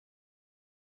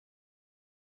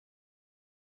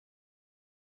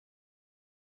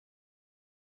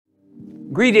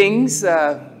Greetings,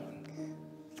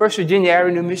 First Virginia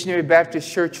Avenue Missionary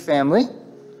Baptist Church family,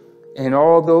 and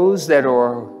all those that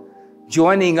are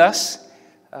joining us,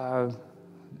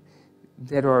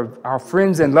 that are our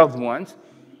friends and loved ones.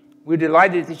 We're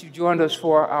delighted that you joined us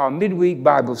for our midweek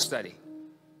Bible study.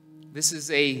 This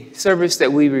is a service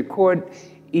that we record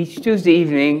each Tuesday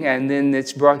evening, and then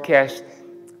it's broadcast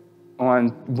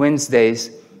on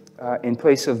Wednesdays in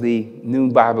place of the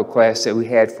noon Bible class that we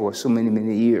had for so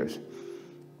many years.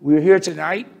 We're here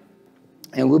tonight,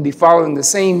 and we'll be following the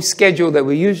same schedule that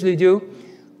we usually do.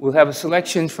 We'll have a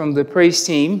selection from the praise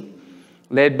team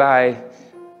led by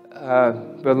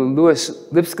Brother Louis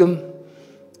Lipscomb,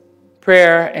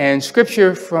 prayer and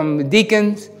scripture from the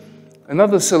deacons,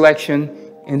 another selection,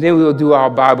 and then we'll do our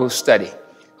Bible study.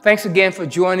 Thanks again for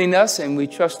joining us, and we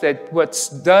trust that what's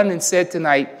done and said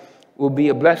tonight will be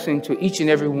a blessing to each and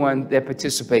every one that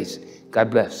participates.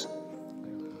 God bless.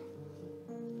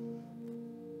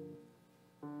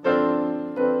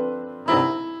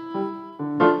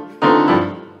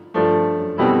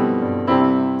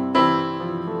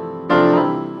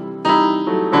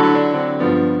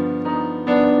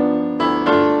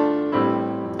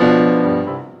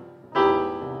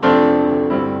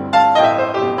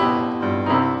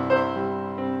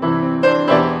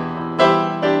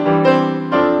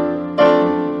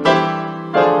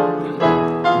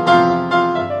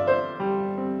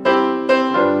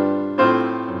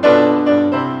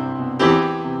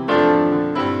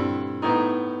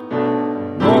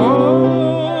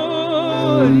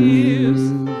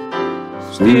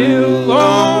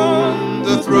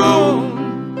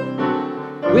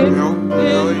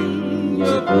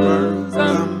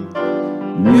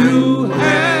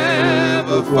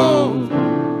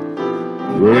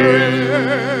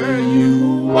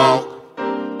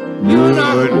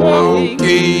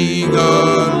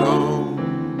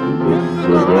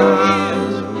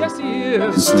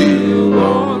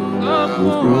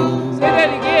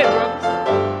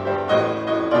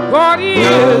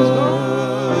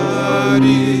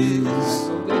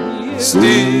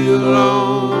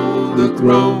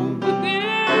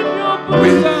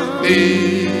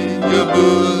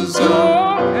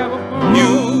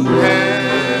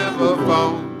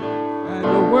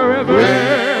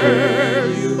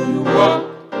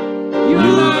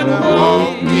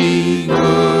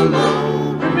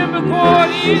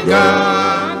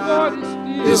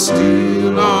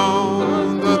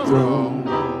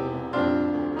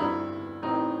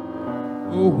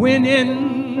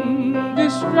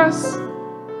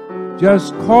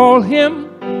 Just call him,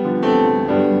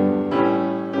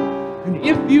 and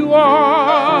if you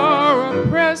are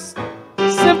oppressed,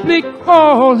 simply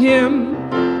call him.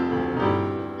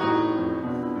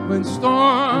 When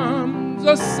storms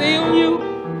assail you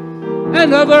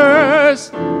and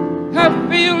others have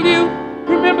failed you,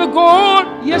 remember God,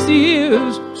 yes, he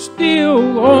is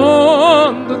still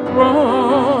on the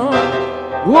throne.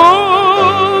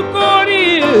 Oh, God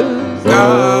is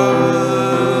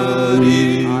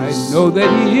know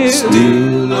that he is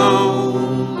still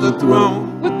on the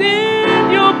throne.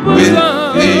 Within your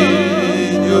bosom,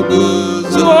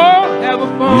 you all have a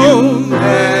phone. You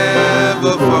have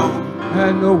a phone.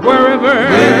 And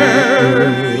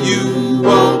wherever you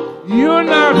walk, you're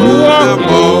not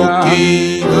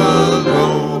walking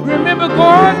alone. Remember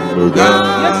God,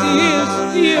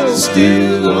 yes, he is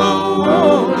still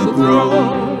on the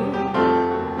throne.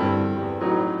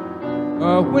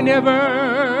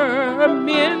 Whenever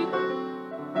men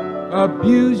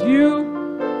abuse you,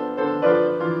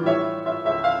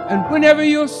 and whenever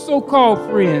your so-called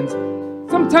friends,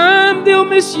 sometimes they'll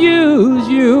misuse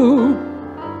you,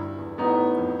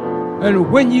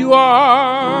 and when you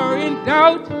are in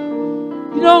doubt,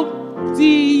 you don't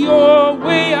see your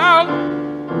way out,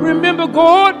 remember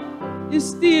God is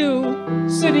still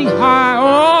sitting high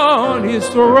on his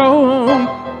throne.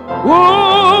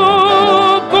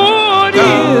 Oh, God is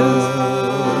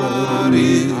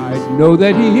know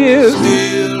that he is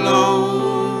still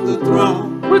on the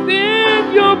throne.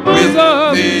 Within your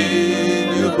bosom,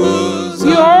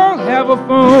 you all have a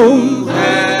phone. You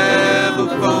have a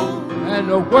phone. And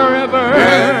wherever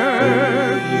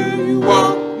you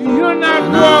walk, you're not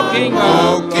walking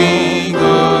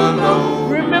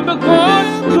alone. Remember God,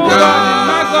 your God,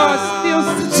 my God,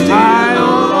 still high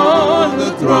on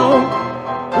the throne.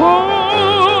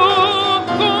 Oh,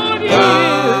 God is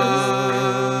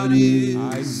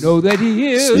know that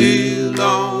he is still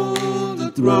on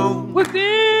the throne.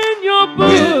 Within your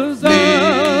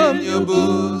bosom,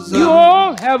 you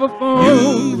all have a phone.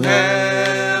 You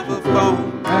have a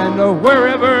phone. And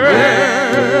wherever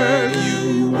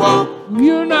you walk,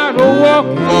 you're not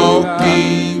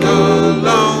walking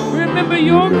alone. Remember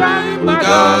your God, my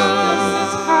God,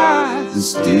 is high, is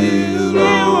still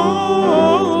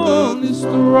on his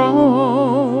throne.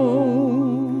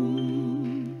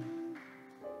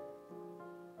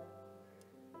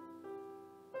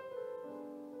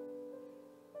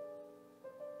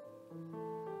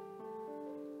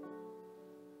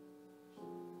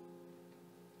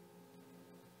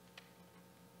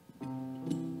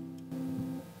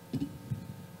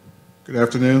 Good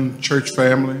afternoon, church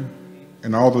family,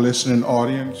 and all the listening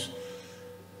audience.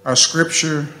 Our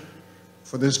scripture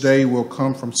for this day will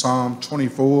come from Psalm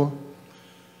 24,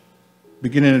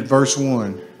 beginning at verse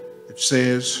 1. It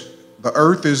says, "The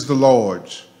earth is the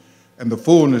Lord's, and the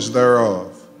fullness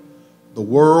thereof, the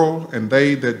world and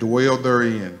they that dwell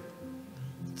therein.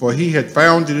 For he had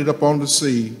founded it upon the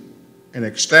sea, and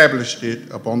established it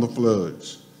upon the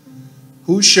floods.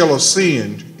 Who shall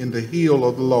ascend in the hill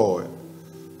of the Lord?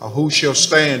 Or who shall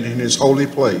stand in his holy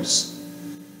place?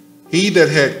 He that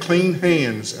had clean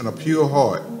hands and a pure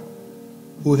heart,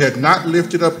 who had not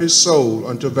lifted up his soul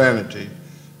unto vanity,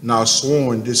 nor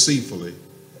sworn deceitfully.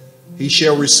 He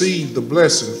shall receive the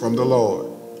blessing from the Lord,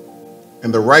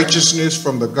 and the righteousness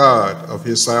from the God of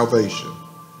his salvation.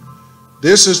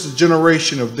 This is the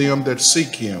generation of them that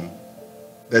seek him,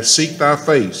 that seek thy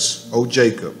face, O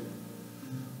Jacob.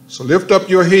 So lift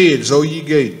up your heads, O ye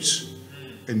gates,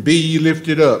 and be ye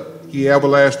lifted up, ye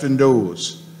everlasting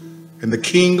doors, and the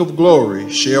King of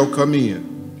glory shall come in.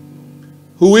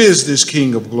 Who is this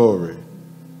King of glory?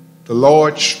 The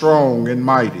Lord strong and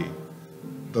mighty,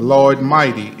 the Lord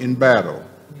mighty in battle.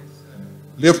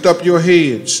 Lift up your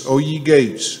heads, O ye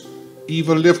gates,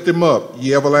 even lift them up,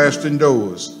 ye everlasting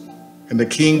doors, and the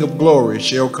King of glory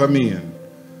shall come in.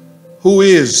 Who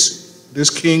is this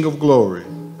King of glory?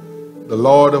 The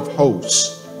Lord of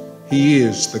hosts. He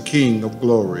is the King of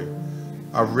glory."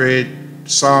 I've read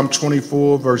Psalm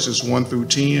 24, verses 1 through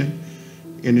 10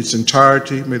 in its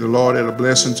entirety. May the Lord add a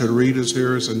blessing to the readers,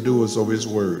 hearers, and doers of his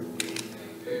word.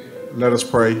 Let us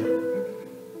pray.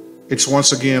 It's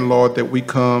once again, Lord, that we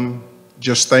come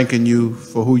just thanking you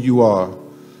for who you are,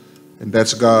 and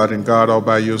that's God and God all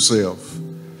by yourself.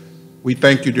 We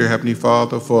thank you, dear Heavenly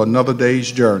Father, for another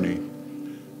day's journey,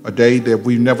 a day that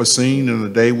we've never seen and a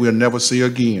day we'll never see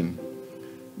again.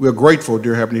 We're grateful,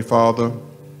 dear Heavenly Father,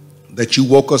 that you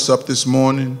woke us up this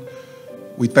morning.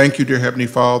 We thank you, dear Heavenly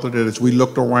Father, that as we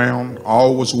looked around,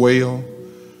 all was well.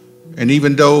 And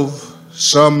even though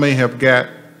some may have got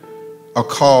a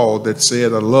call that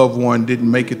said a loved one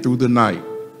didn't make it through the night,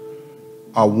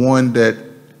 or one that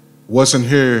wasn't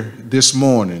here this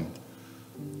morning,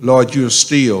 Lord, you are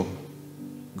still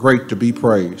great to be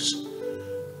praised.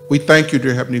 We thank you,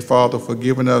 dear Heavenly Father, for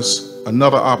giving us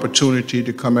another opportunity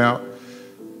to come out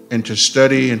and to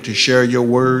study and to share your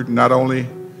word, not only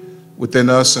within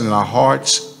us and in our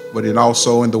hearts, but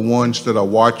also in the ones that are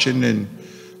watching and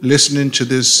listening to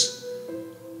this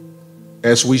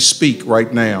as we speak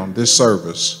right now, this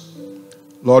service.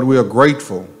 Lord, we are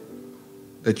grateful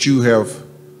that you have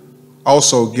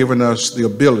also given us the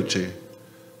ability,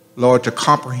 Lord, to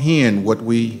comprehend what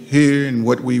we hear and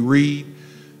what we read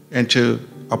and to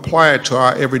apply it to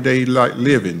our everyday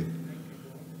living.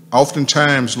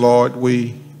 Oftentimes, Lord,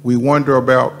 we wonder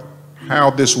about how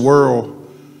this world,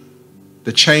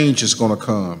 the change is going to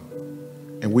come.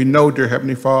 And we know, dear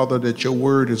Heavenly Father, that your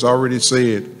word has already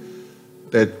said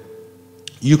that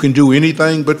you can do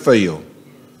anything but fail.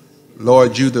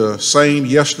 Lord, you the same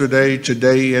yesterday,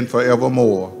 today, and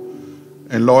forevermore.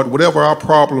 And Lord, whatever our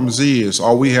problems is,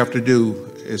 all we have to do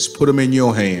is put them in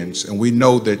your hands. And we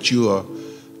know that you'll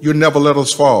never let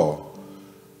us fall.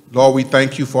 Lord, we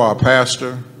thank you for our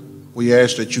pastor. We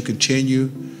ask that you continue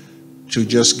to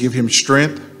just give him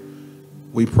strength.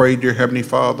 We pray, dear Heavenly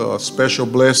Father, a special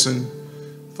blessing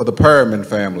for the Perriman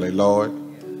family, Lord.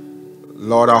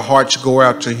 Lord, our hearts go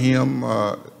out to him.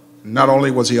 Not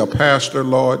only was he a pastor,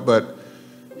 Lord, but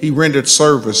he rendered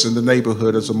service in the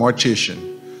neighborhood as a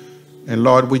mortician. And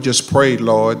Lord, we just pray,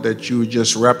 Lord, that you would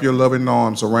just wrap your loving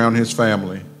arms around his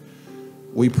family.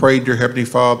 We pray, dear Heavenly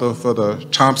Father, for the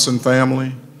Thompson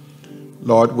family.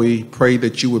 Lord, we pray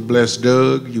that you would bless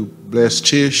Doug, you bless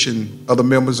Tish and other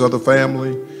members of the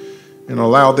family, and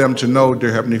allow them to know,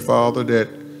 dear Heavenly Father, that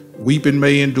weeping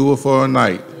may endure for a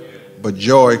night, but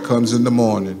joy comes in the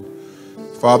morning.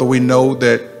 Father, we know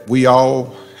that we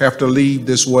all have to leave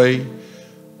this way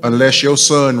unless your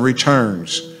son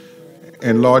returns.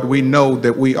 And Lord, we know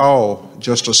that we all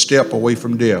just a step away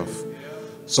from death.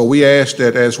 So we ask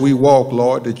that as we walk,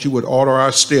 Lord, that you would order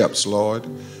our steps, Lord.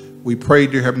 We pray,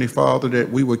 dear Heavenly Father,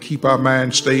 that we would keep our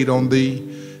mind stayed on thee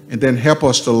and then help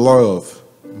us to love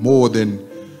more than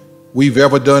we've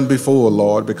ever done before,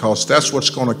 Lord, because that's what's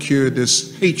going to cure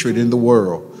this hatred in the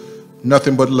world.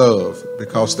 Nothing but love,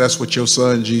 because that's what your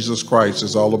son, Jesus Christ,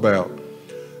 is all about.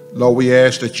 Lord, we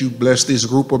ask that you bless this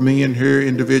group of men here,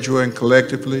 individually and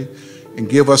collectively, and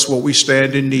give us what we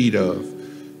stand in need of.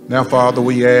 Now, Father,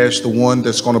 we ask the one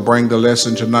that's going to bring the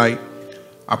lesson tonight,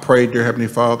 I pray, dear Heavenly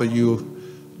Father, you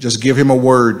just give him a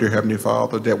word, dear Heavenly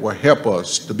Father, that will help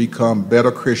us to become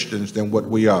better Christians than what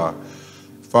we are.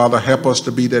 Father, help us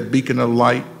to be that beacon of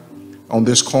light on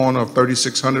this corner of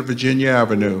 3600 Virginia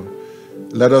Avenue.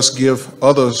 Let us give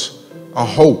others a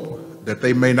hope that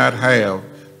they may not have,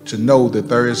 to know that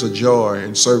there is a joy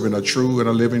in serving a true and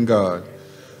a living God.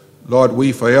 Lord,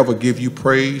 we forever give you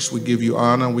praise, we give you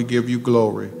honor, we give you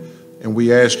glory. And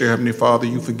we ask, dear Heavenly Father,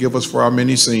 you forgive us for our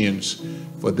many sins.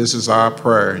 For this is our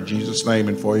prayer in Jesus' name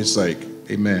and for his sake.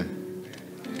 Amen.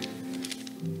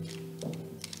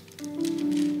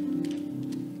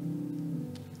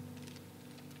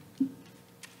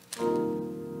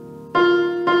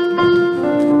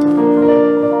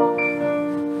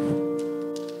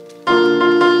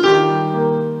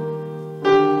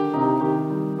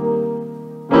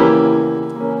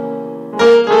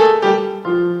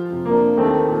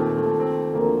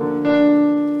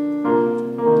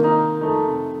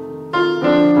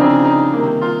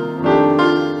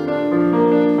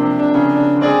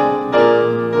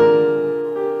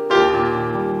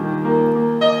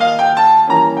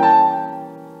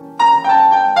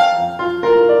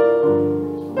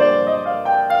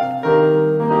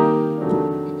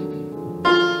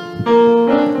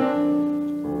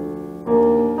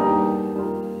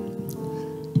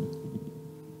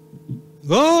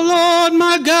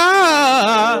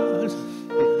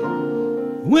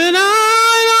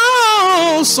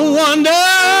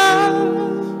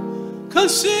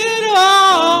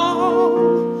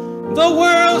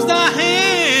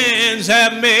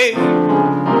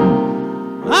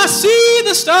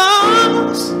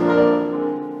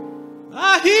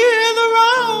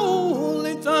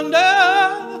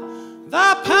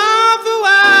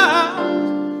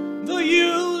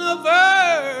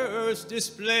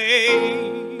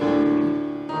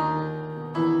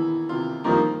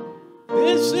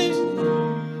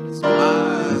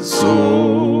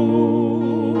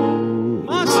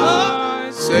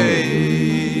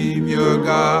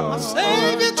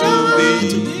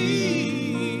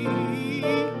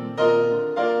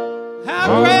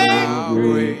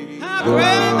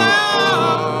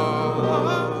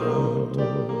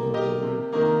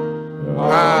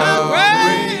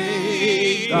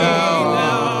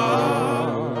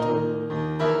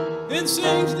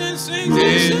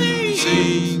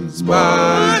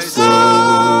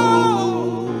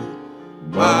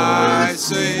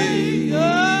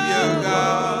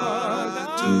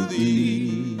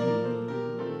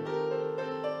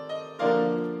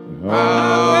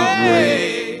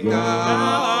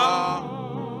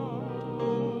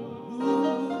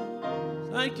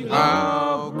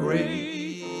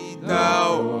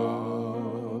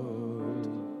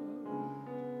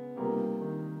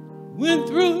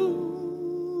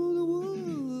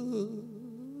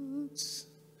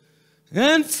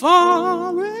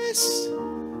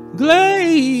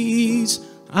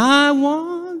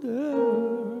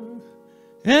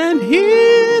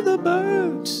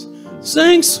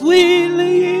 Sing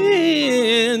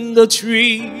sweetly in the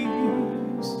trees.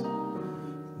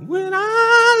 When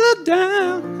I look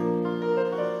down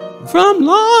from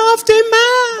lofty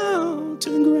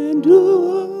mountain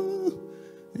grandeur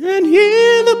and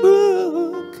hear the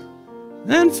brook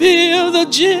and feel the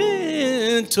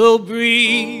gentle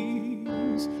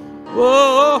breeze,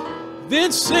 oh,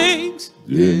 then sings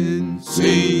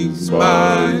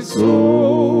my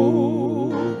soul,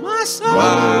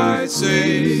 my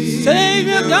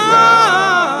Savior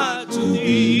God to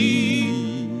thee.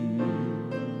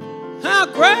 How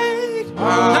great thou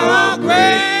art,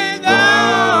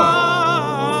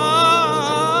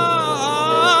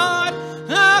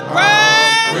 how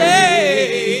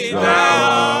great thou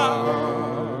art.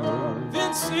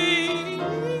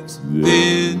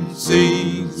 Then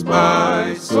sings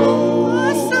my soul,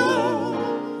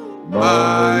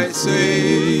 my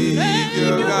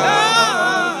Savior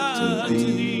God to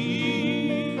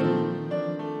thee.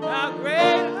 How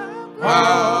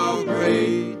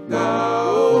great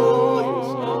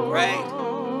thou art.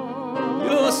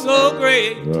 You're so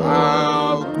great.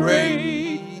 How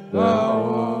great thou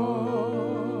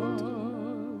art.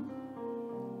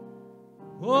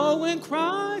 Oh, when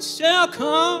Christ shall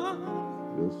come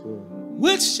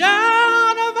with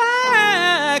shout of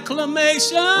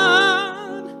acclamation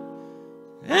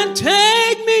and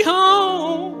take me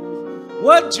home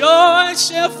what joy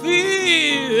shall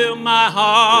fill my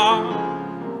heart.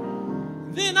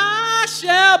 Then I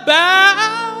shall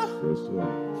bow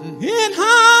in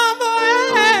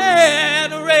humble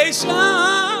adoration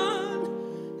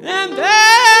and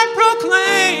there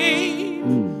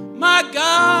proclaim, my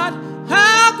God,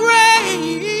 how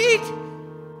great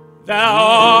thou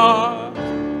art.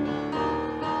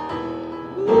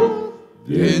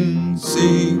 Then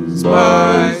sings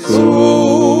my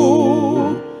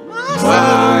soul,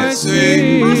 my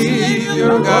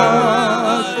Savior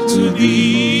God, to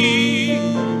thee.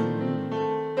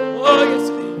 Oh, yes,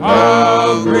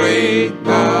 how great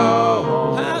thou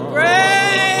art. How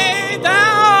great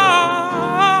thou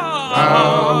art.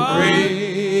 How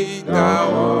great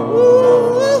thou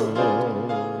art.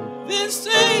 Then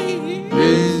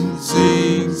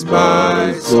sings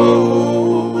my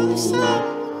soul,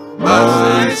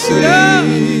 my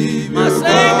Savior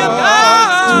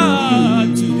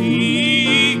God, to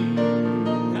thee.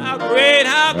 How great,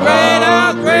 how great,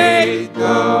 how great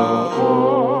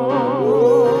thou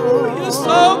art. You're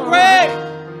so great.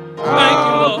 Thank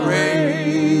you, Lord.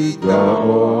 Great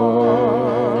thou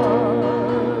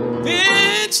art.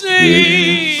 Then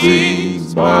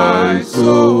sings my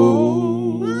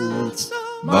soul,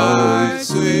 my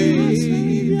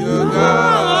Savior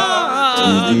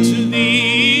God, to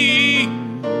thee.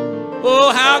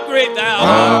 Oh, how great thou art.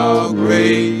 How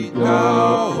great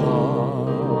thou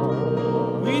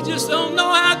art. We just don't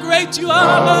know how great you are,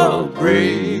 How Lord.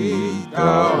 great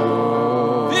thou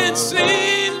art. Then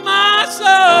sings my soul.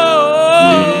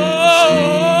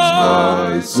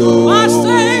 My soul, My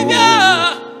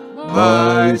Savior,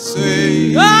 my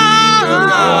Savior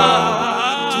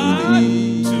God,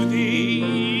 to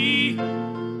thee.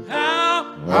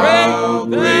 How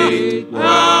great thou art.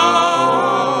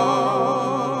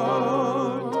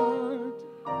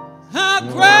 How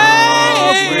great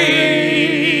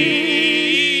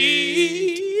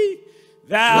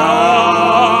thou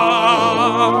art.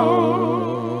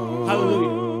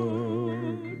 Hallelujah.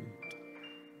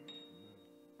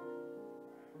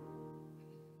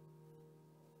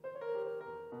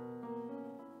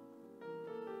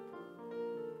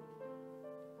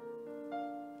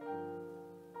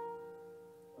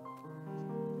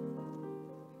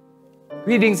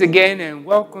 Greetings again and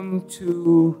welcome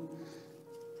to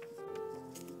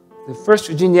the First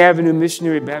Virginia Avenue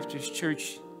Missionary Baptist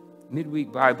Church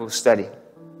Midweek Bible Study.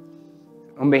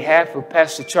 On behalf of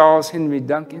Pastor Charles Henry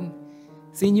Duncan,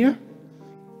 Sr.,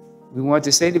 we want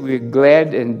to say that we're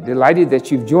glad and delighted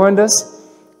that you've joined us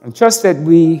and trust that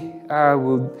we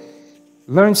will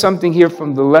learn something here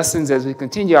from the lessons as we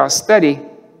continue our study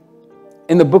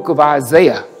in the book of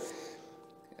Isaiah.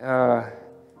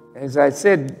 As I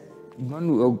said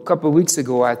a couple of weeks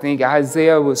ago, I think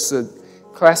Isaiah was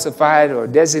classified or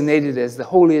designated as the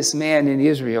holiest man in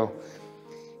Israel.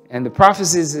 And the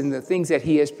prophecies and the things that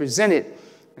he has presented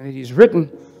and that he's written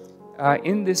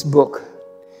in this book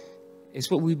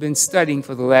is what we've been studying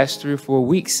for the last 3 or 4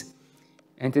 weeks.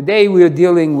 And today we're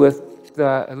dealing with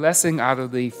a lesson out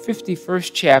of the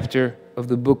 51st chapter of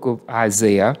the book of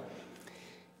Isaiah,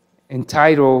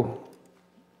 entitled,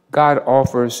 God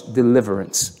Offers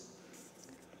Deliverance.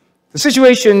 The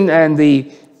situation and the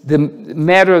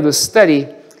matter of the study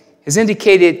has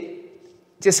indicated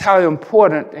just how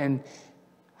important and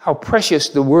how precious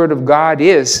the Word of God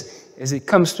is as it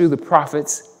comes through the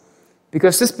prophets.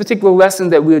 Because this particular lesson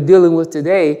that we're dealing with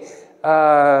today,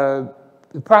 the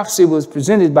prophecy was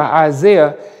presented by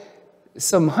Isaiah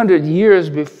some 100 years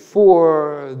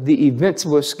before the events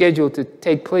were scheduled to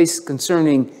take place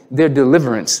concerning their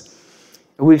deliverance.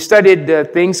 We've studied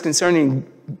things concerning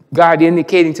God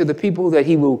indicating to the people that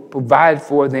he will provide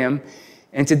for them.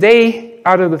 And today,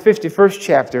 out of the 51st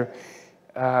chapter,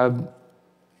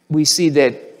 we see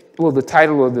that, well, the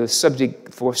title of the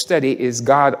subject for study is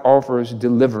God Offers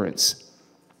Deliverance.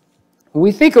 When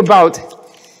we think about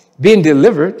being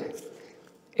delivered,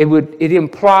 it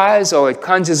implies or it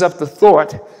conjures up the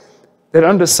thought that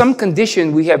under some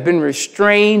condition we have been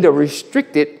restrained or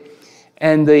restricted,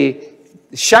 and the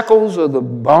shackles or the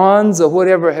bonds or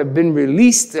whatever have been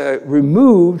released,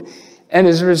 removed, and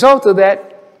as a result of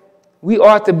that, we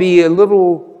ought to be a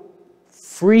little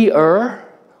freer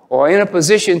or in a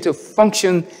position to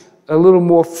function a little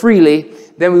more freely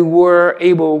than we were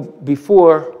able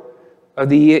before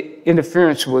the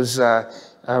interference was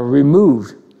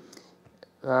removed.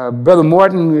 Brother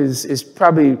Martin is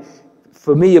probably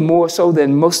familiar more so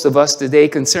than most of us today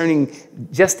concerning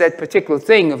just that particular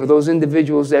thing of those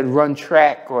individuals that run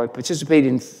track or participate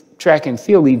in track and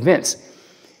field events.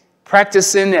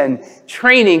 Practicing and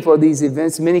training for these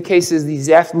events, in many cases these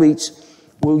athletes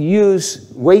will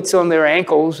use weights on their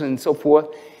ankles and so forth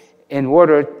in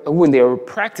order, when they're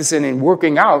practicing and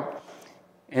working out.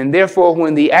 And therefore,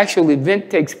 when the actual event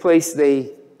takes place,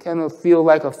 they kind of feel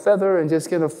like a feather and just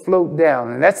kind of float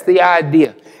down. And that's the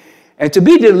idea. And to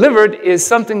be delivered is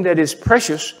something that is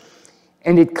precious.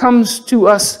 And it comes to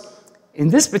us in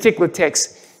this particular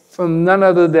text from none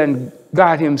other than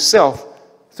God himself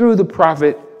through the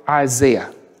prophet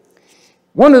Isaiah.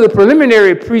 One of the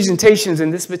preliminary presentations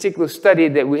in this particular study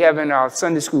that we have in our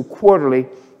Sunday School Quarterly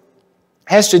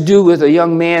has to do with a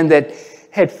young man that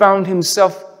had found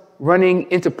himself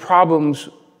running into problems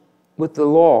with the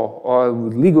law or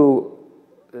with legal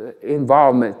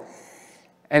involvement.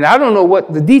 And I don't know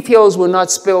what the details were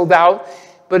not spelled out,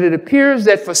 but it appears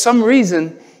that for some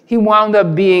reason he wound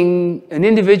up being an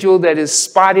individual that is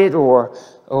spotted or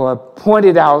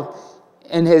pointed out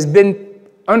and has been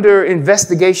under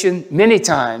investigation many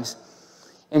times.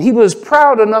 And he was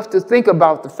proud enough to think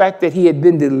about the fact that he had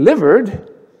been delivered,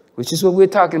 which is what we're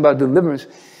talking about, deliverance,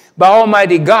 by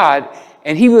Almighty God.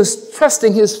 And he was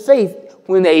trusting his faith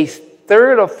when a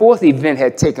third or fourth event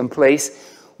had taken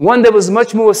place, one that was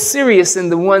much more serious than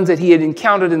the ones that he had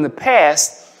encountered in the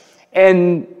past.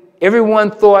 And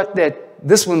everyone thought that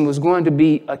this one was going to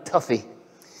be a toughie.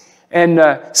 And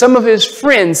some of his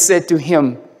friends said to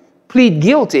him, plead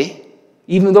guilty,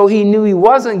 even though he knew he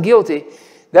wasn't guilty.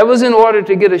 That was in order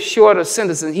to get a shorter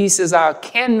sentence. And he says, I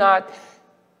cannot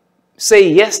say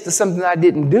yes to something I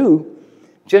didn't do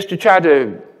just to try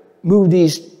to move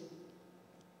these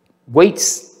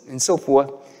weights and so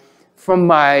forth from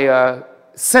my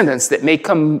sentence that may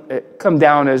come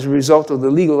down as a result of the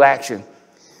legal action.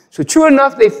 So true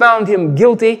enough, they found him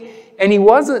guilty, and he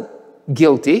wasn't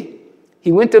guilty.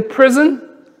 He went to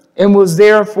prison and was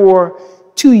there for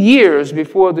 2 years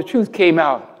before the truth came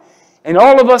out. And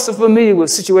all of us are familiar with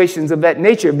situations of that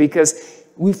nature because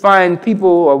we find people,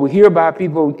 or we hear about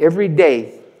people every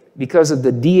day because of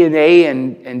the DNA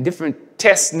and different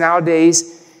tests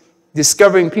nowadays,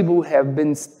 discovering people who have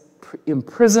been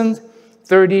imprisoned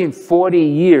 30 and 40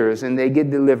 years and they get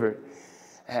delivered.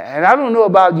 And I don't know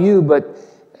about you, but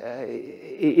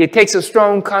it takes a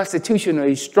strong constitution,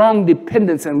 a strong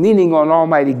dependence and leaning on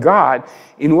Almighty God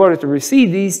in order to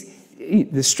receive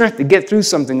the strength to get through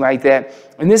something like that.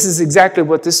 And this is exactly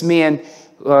what this man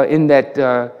in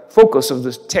that focus of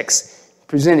the text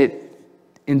presented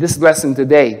in this lesson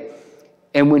today.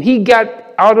 And when he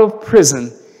got out of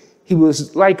prison, he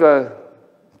was like a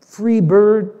free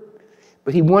bird,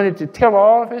 but he wanted to tell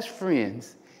all of his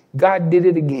friends, God did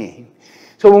it again.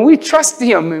 So when we trust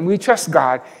him and we trust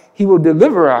God, he will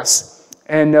deliver us,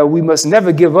 and we must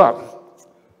never give up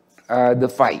the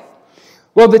fight.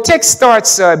 Well, the text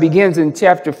begins in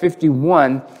chapter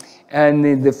 51, and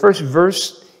in the first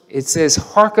verse, it says,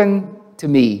 hearken to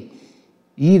me,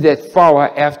 ye that follow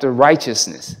after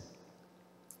righteousness.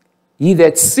 Ye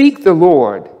that seek the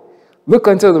Lord, look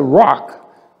unto the rock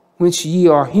whence ye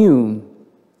are hewn,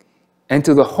 and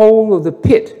to the hole of the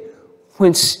pit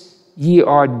whence ye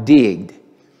are digged.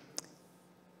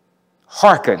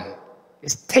 Hearken.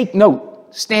 It's take note,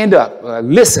 stand up,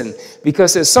 listen,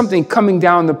 because there's something coming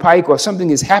down the pike or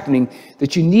something is happening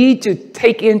that you need to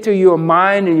take into your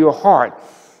mind and your heart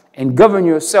and govern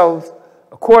yourself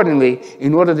accordingly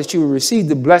in order that you will receive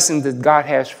the blessings that God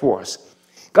has for us.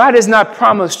 God has not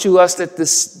promised to us that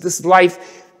this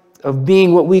life of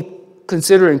being what we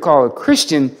consider and call a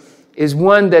Christian is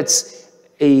one that's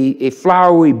a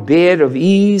flowery bed of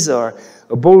ease or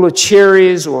a bowl of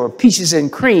cherries or peaches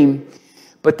and cream.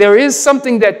 But there is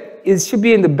something that should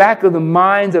be in the back of the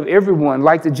minds of everyone,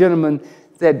 like the gentleman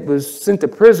that was sent to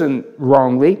prison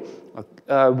wrongly,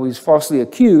 was falsely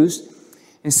accused.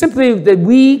 And simply that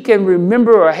we can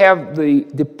remember or have the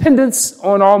dependence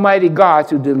on Almighty God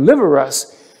to deliver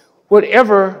us,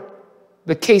 whatever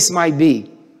the case might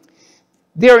be.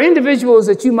 There are individuals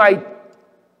that you might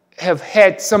have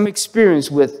had some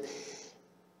experience with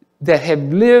that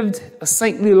have lived a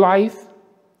saintly life,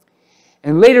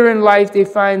 and later in life they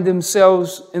find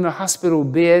themselves in a hospital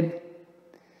bed,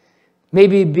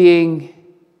 maybe being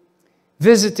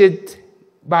visited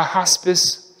by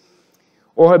hospice,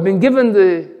 or have been given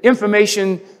the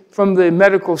information from the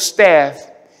medical staff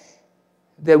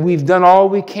that we've done all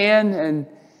we can and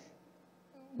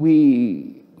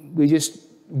we're just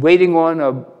waiting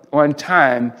on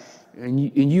time. And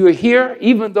you are here,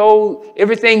 even though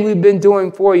everything we've been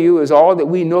doing for you is all that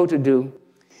we know to do.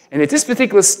 And at this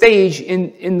particular stage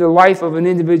in the life of an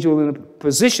individual in a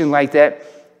position like that,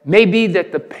 may be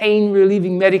that the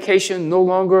pain-relieving medication no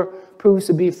longer proves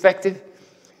to be effective.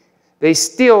 They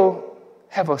still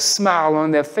have a smile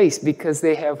on their face because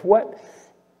they have what?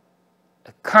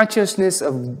 A consciousness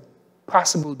of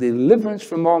possible deliverance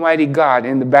from Almighty God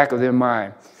in the back of their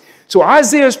mind. So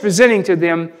Isaiah is presenting to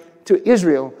them, to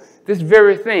Israel, this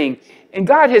very thing. And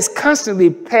God has constantly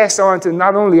passed on to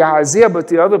not only Isaiah, but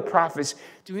the other prophets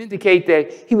to indicate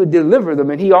that he would deliver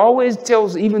them. And he always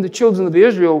tells even the children of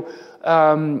Israel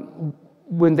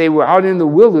when they were out in the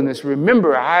wilderness,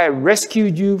 remember, I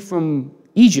rescued you from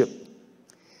Egypt.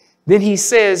 Then he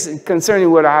says,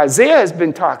 concerning what Isaiah has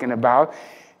been talking about,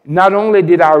 not only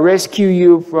did I rescue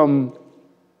you from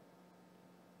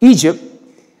Egypt,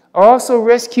 I also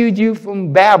rescued you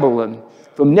from Babylon,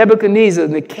 from Nebuchadnezzar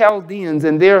and the Chaldeans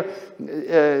and their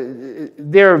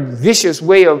vicious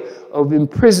way of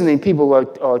imprisoning people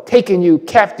or taking you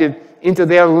captive into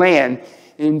their land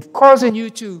and causing you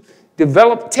to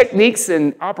develop techniques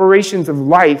and operations of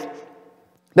life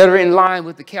that are in line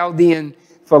with the Chaldean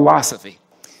philosophy.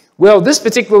 Well, this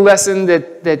particular lesson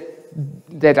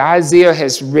that Isaiah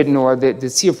has written, or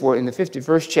that's here for in the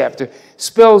 51st chapter,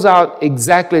 spells out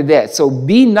exactly that. So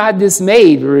be not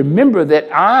dismayed. Remember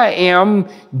that I am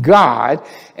God,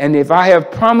 and if I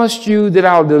have promised you that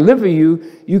I'll deliver you,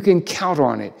 you can count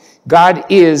on it. God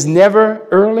is never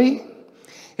early.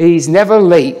 He's never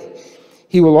late.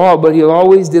 But he'll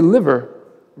always deliver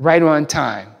right on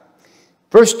time.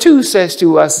 Verse 2 says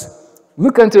to us,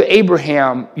 look unto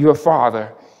Abraham your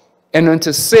father, and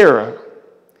unto Sarah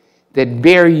that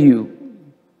bare you.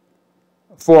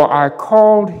 For I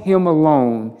called him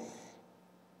alone,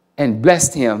 and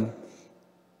blessed him,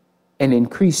 and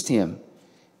increased him.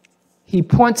 He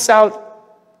points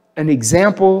out an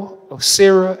example of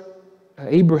Sarah,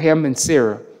 Abraham and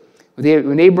Sarah.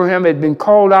 When Abraham had been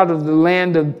called out of the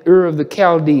land of Ur of the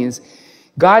Chaldeans,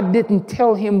 God didn't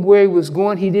tell him where he was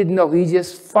going. He didn't know. He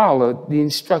just followed the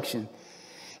instruction.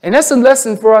 And that's a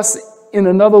lesson for us in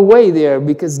another way there,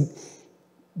 because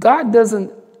God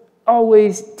doesn't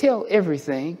always tell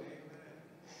everything.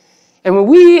 And when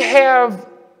we have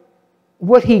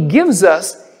what he gives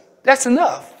us, that's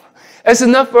enough. That's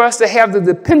enough for us to have the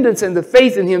dependence and the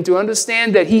faith in him to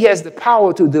understand that he has the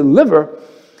power to deliver.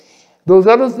 Those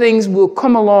other things will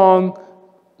come along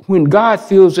when God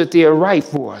feels that they are right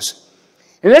for us.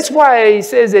 And that's why he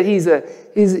says that he's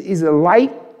a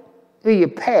light, a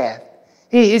path.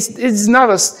 It's not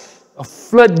a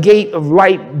floodgate of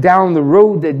light down the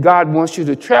road that God wants you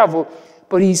to travel,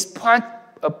 but he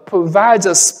provides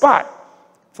a spot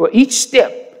for each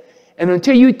step. And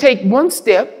until you take one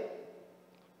step,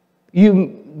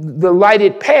 the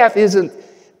lighted path isn't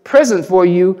present for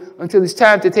you until it's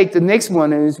time to take the next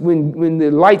one. And it's when the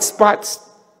light spots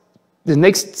the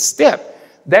next step,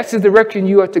 that's the direction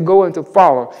you are to go and to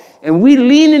follow. And we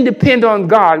lean and depend on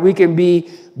God. We can be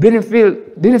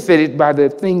benefited by the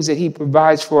things that he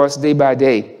provides for us day by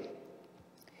day.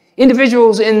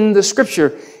 Individuals in the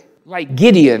scripture, like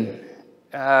Gideon,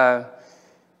 out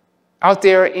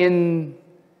there in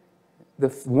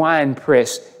the wine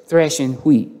press thrashing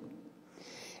wheat.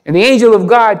 And the angel of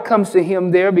God comes to him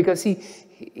there because he's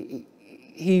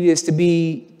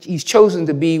chosen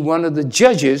to be one of the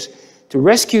judges to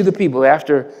rescue the people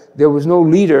after there was no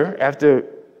leader, after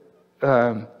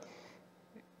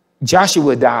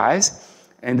Joshua dies,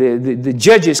 and the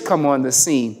judges come on the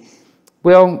scene.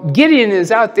 Well, Gideon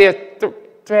is out there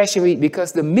thrashing wheat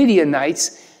because the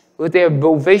Midianites, with their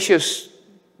bodacious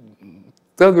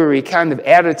thuggery kind of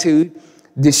attitude,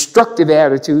 destructive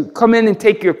attitude, come in and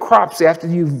take your crops after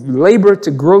you've labored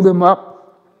to grow them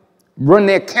up, run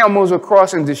their camels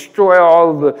across and destroy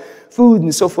all of the food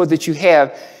and so forth that you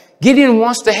have. Gideon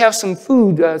wants to have some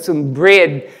food, some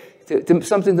bread,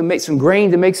 something to make, some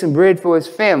grain to make some bread for his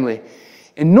family.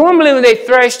 And normally when they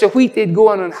thrash the wheat, they'd go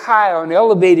on high on an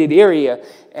elevated area,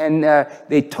 and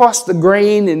they toss the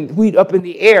grain and wheat up in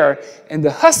the air, and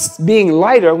the husks being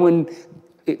lighter on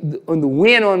the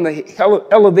wind on the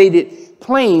elevated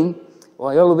plain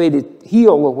or elevated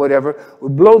hill or whatever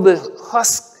would blow the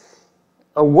husk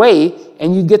away,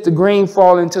 and you get the grain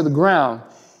fall into the ground.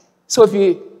 So if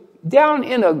you're down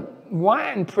in a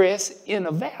wine press in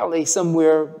a valley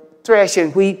somewhere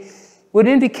thrashing wheat, would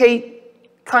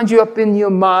conjure up in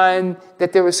your mind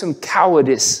that there is some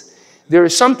cowardice. There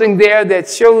is something there that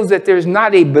shows that there's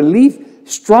not a belief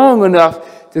strong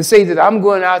enough to say that I'm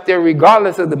going out there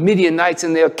regardless of the Midianites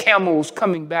and their camels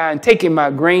coming by and taking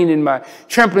my grain and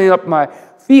trampling up my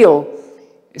field.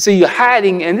 So you're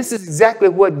hiding, and this is exactly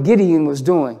what Gideon was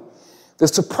doing. The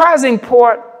surprising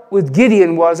part with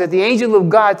Gideon was that the angel of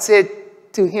God said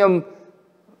to him,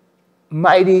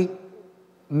 mighty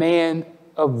man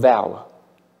of valor.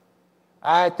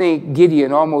 I think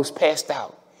Gideon almost passed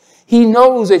out. He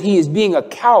knows that he is being a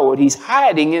coward. He's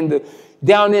hiding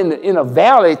down in a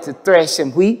valley to thrash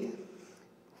some wheat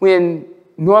when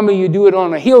normally you do it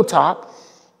on a hilltop,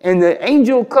 and the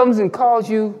angel comes and calls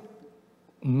you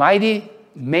mighty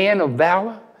man of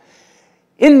valor.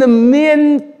 In the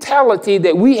mentality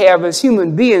that we have as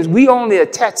human beings, we only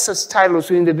attach such titles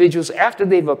to individuals after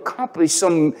they've accomplished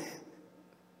some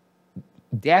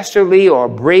dastardly or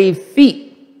brave feat.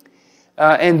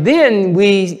 And then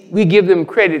we give them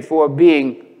credit for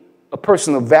being a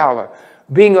person of valor,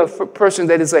 being a person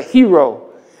that is a hero.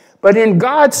 But in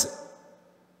God's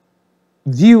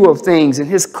view of things and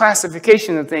his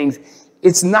classification of things,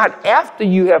 it's not after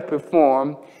you have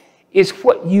performed, it's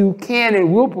what you can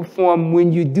and will perform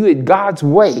when you do it God's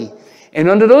way. And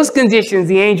under those conditions,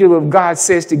 the angel of God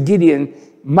says to Gideon,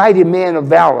 mighty man of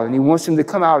valor, and he wants him to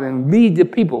come out and lead the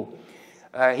people.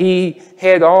 He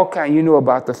had all kind, you know,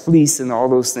 about the fleece and all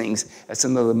those things. That's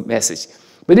another message.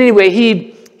 But anyway,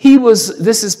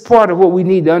 this is part of what we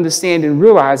need to understand and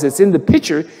realize. It's in the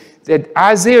picture that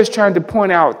Isaiah is trying to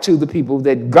point out to the people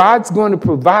that God's going to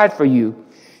provide for you.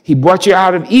 He brought you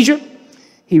out of Egypt.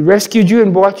 He rescued you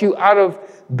and brought you out of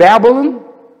Babylon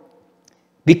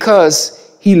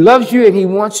because he loves you and he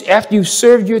wants, after you've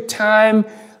served your time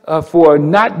for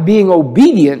not being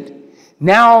obedient,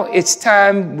 now it's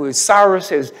time where Cyrus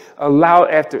has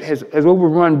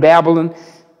overrun Babylon.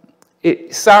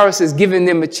 Cyrus has given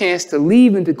them a chance to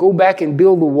leave and to go back and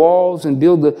build the walls and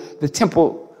build the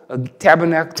temple,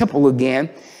 tabernacle temple again.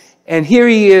 And here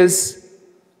he is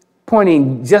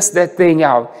pointing just that thing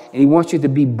out. And he wants you to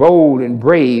be bold and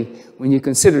brave when you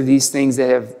consider these things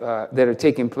that are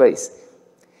taking place.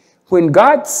 When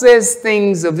God says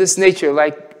things of this nature,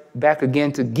 like back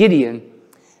again to Gideon,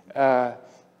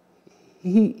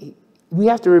 we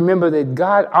have to remember that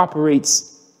God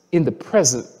operates in the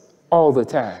present all the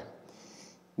time.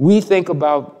 We think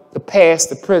about the past,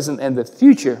 the present, and the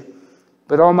future,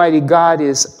 but Almighty God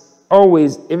is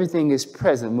always, everything is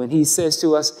present. When he says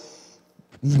to us,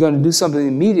 he's going to do something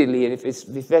immediately, and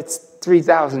if that's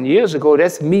 3,000 years ago,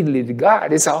 that's immediately to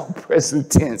God. It's all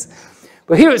present tense.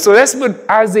 But here, so that's what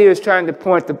Isaiah is trying to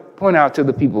point out to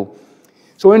the people.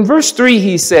 So in verse 3,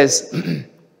 he says,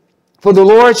 for the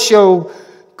Lord shall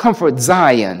comfort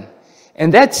Zion.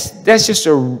 And that's just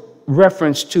a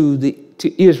reference to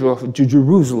Israel, to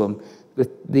Jerusalem,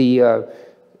 the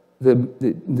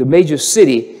major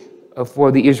city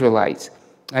for the Israelites.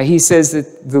 He says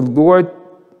that the Lord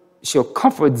shall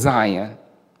comfort Zion.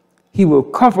 He will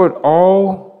comfort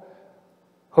all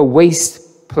her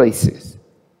waste places.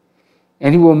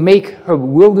 And he will make her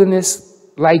wilderness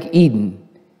like Eden.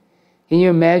 Can you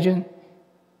imagine?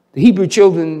 The Hebrew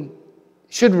children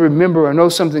should remember or know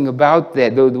something about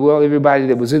that, though, well, everybody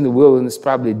that was in the wilderness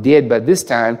probably dead by this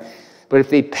time. But if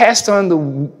they passed on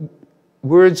the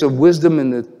words of wisdom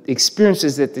and the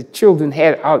experiences that the children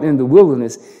had out in the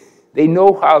wilderness, they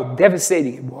know how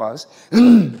devastating it was.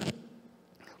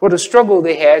 What a struggle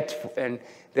they had, and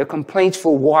their complaints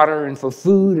for water and for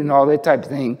food and all that type of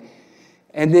thing.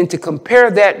 And then to compare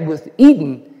that with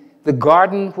Eden, the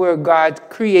garden where God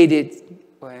created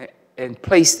and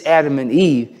placed Adam and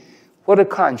Eve, what a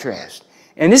contrast.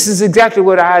 And this is exactly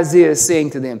what Isaiah is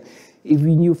saying to them. If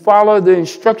you follow the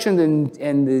instructions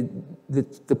and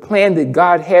the plan that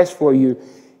God has for you,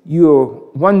 you're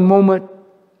one moment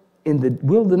in the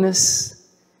wilderness,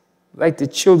 like the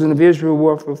children of Israel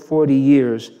were for 40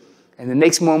 years. And the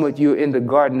next moment you're in the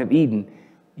Garden of Eden,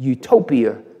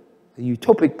 utopia, a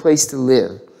utopic place to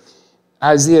live.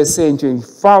 Isaiah is saying to him,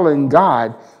 following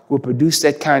God will produce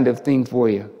that kind of thing for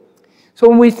you. So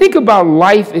when we think about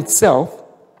life itself,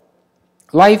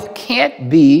 life can't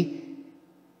be,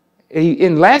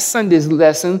 in last Sunday's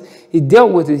lesson, he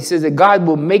dealt with it. He says that God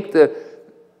will make the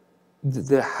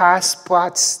high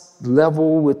spots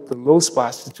level with the low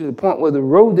spots to the point where the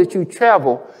road that you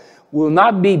travel will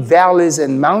not be valleys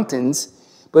and mountains,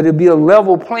 but it'll be a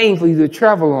level plain for you to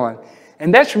travel on.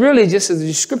 And that's really just a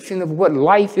description of what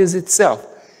life is itself.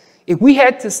 If we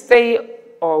had to stay,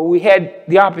 or we had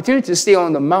the opportunity to stay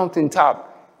on the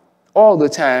mountaintop all the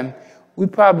time, we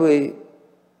probably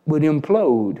would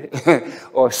implode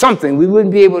or something. We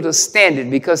wouldn't be able to stand it,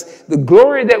 because the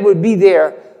glory that would be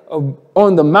there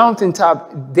on the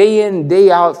mountaintop day in, day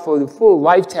out for the full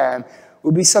lifetime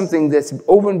would be something that's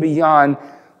over and beyond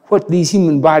what these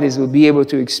human bodies would be able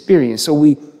to experience. So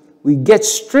we get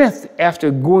strength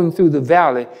after going through the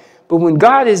valley. But when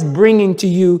God is bringing to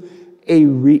you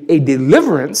a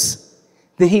deliverance,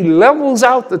 then he levels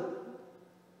out the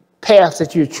path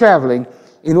that you're traveling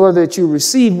in order that you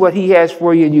receive what he has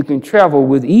for you and you can travel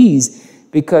with ease,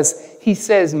 because he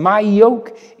says, my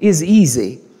yoke is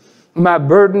easy, my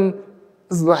burden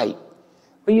is light.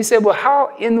 But you say, well,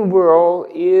 how in the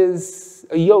world is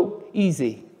a yoke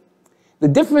easy? The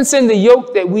difference in the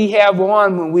yoke that we have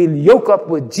on when we yoke up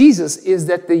with Jesus is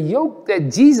that the yoke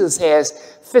that Jesus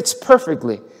has fits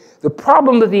perfectly. The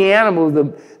problem with the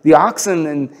animals, the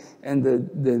oxen and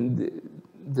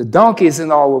the donkeys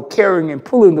and all were carrying and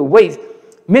pulling the weight.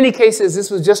 Many cases, this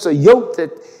was just a yoke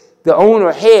that the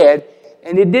owner had,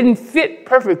 and it didn't fit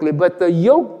perfectly. But the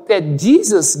yoke that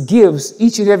Jesus gives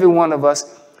each and every one of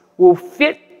us will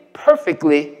fit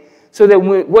perfectly, so that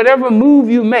whatever move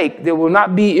you make, there will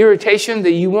not be irritation,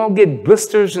 that you won't get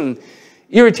blisters and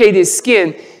irritated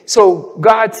skin. So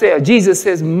Jesus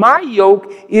says, my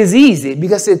yoke is easy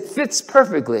because it fits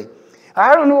perfectly.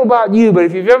 I don't know about you, but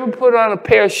if you've ever put on a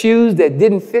pair of shoes that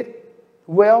didn't fit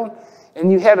well and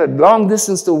you had a long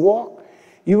distance to walk,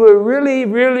 you were really,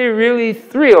 really, really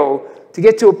thrilled to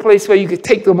get to a place where you could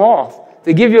take them off,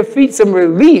 to give your feet some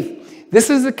relief. This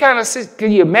is the kind of,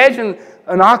 can you imagine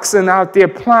an oxen out there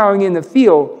plowing in the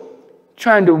field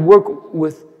trying to work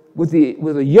with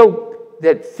a yoke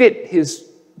that fit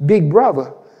his big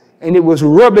brother? And it was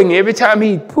rubbing every time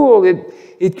he pulled it.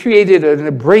 It created an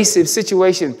abrasive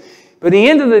situation. But at the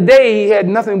end of the day, he had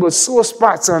nothing but sore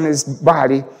spots on his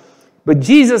body. But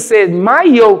Jesus said, my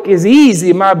yoke is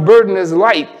easy, my burden is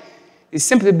light. It's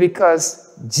simply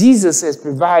because Jesus is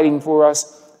providing for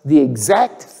us the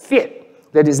exact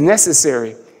fit that is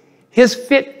necessary. His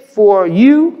fit for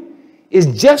you is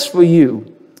just for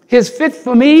you. His fit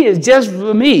for me is just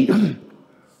for me.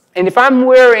 And if I'm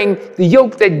wearing the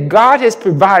yoke that God has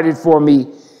provided for me,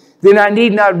 then I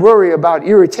need not worry about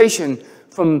irritation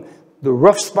from the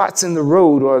rough spots in the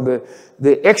road or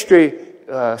the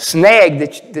extra snag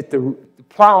that the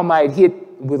plow might hit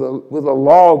with a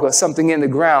log or something in the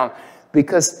ground,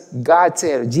 because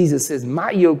Jesus says,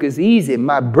 my yoke is easy,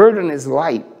 my burden is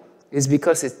light. It's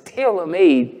because it's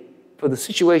tailor-made for the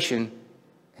situation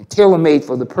and tailor-made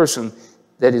for the person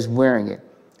that is wearing it.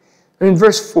 In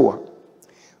verse 4,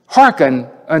 hearken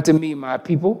unto me, my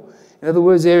people. In other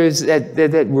words, there is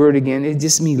that word again. It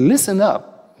just means listen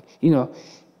up. You know,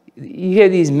 you hear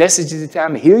these messages at the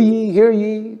time, hear ye, hear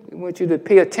ye. I want you to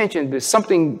pay attention. There's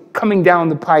something coming down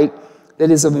the pike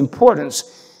that is of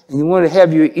importance, and you want to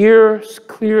have your ears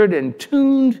cleared and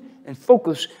tuned and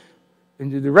focused in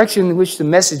the direction in which the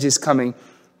message is coming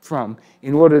from,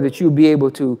 in order that you'll be able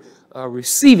to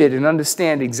receive it and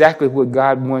understand exactly what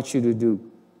God wants you to do.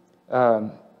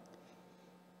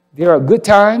 There are good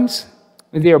times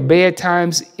and there are bad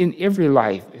times in every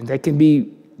life, and that can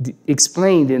be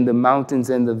explained in the mountains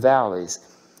and the valleys.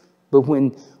 But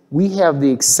when we have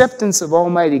the acceptance of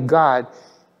Almighty God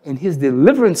and His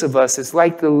deliverance of us, it's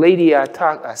like the lady I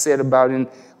said about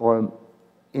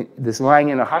this lying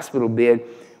in a hospital bed,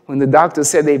 when the doctor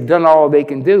said they've done all they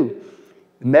can do.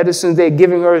 The medicines they're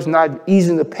giving her is not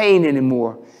easing the pain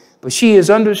anymore. But she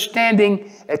is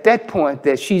understanding at that point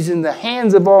that she's in the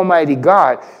hands of Almighty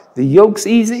God. The yoke's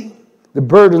easy, the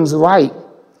burden's light.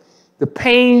 The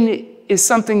pain is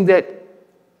something that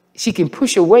she can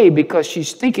push away because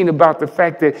she's thinking about the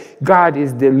fact that God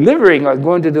is delivering or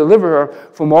going to deliver her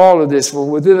from all of this. For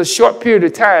within a short period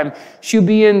of time, she'll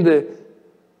be in the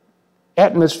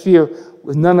atmosphere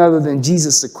with none other than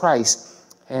Jesus the Christ.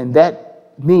 And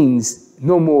that means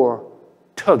no more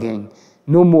tugging,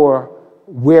 no more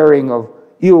wearing of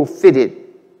ill-fitted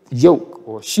yoke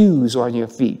or shoes on your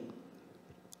feet.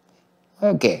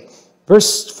 Okay,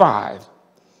 verse 5.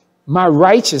 My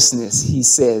righteousness, he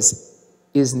says,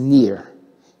 is near.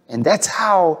 And that's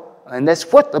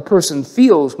what the person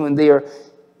feels when they are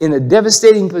in a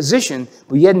devastating position,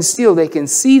 but yet and still they can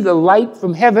see the light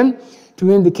from heaven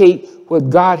to indicate what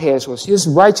God has for us. His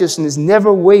righteousness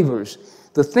never wavers.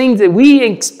 The things that we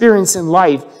experience in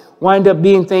life wind up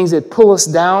being things that pull us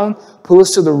down, pull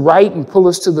us to the right and pull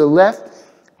us to the left.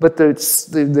 But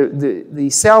the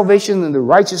salvation and the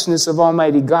righteousness of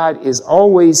Almighty God is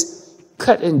always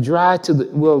cut and dry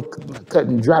cut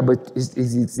and dry, but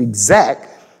it's exact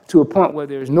to a point where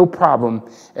there's no problem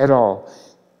at all.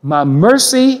 My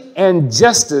mercy and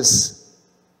justice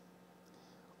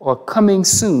are coming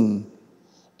soon.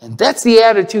 And that's the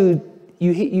attitude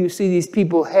you see these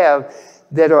people have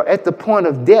that are at the point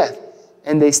of death,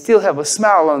 and they still have a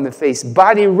smile on their face,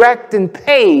 body racked in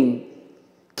pain,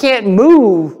 can't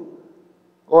move,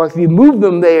 or if you move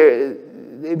them,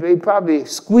 they probably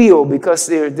squeal because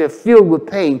they're filled with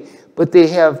pain. But they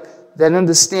have that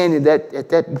understanding that at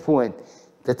that point,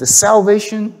 that the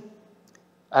salvation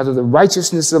out of the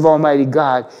righteousness of Almighty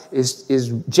God is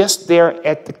just there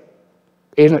at the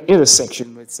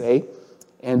intersection, let's say,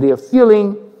 and they are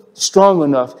feeling strong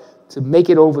enough to make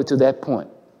it over to that point.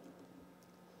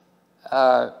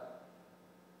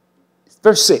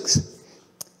 Verse 6.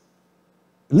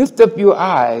 Lift up your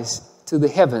eyes to the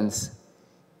heavens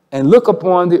and look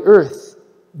upon the earth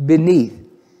beneath.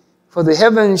 For the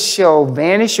heavens shall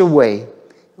vanish away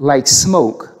like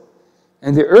smoke,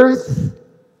 and the earth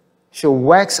shall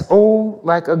wax old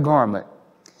like a garment,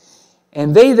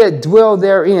 and they that dwell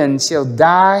therein shall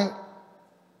die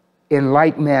in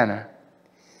like manner.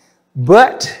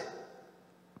 But,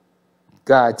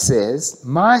 God says,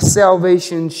 my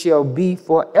salvation shall be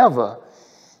forever,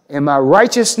 and my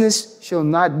righteousness shall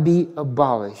not be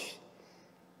abolished.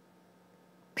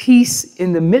 Peace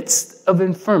in the midst of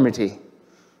infirmity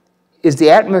is the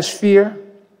atmosphere,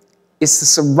 it's the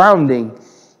surrounding,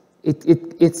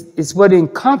 it's what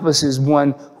encompasses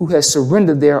one who has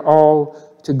surrendered their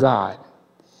all to God.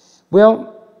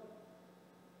 Well,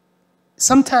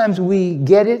 sometimes we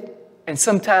get it and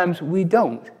sometimes we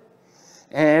don't.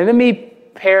 And let me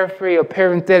paraphrase or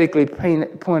parenthetically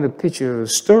point a picture of a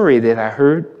story that I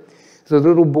heard. There's a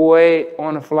little boy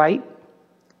on a flight,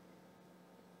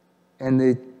 and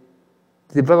they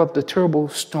developed a terrible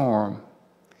storm.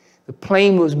 The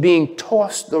plane was being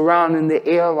tossed around in the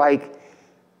air like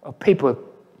a paper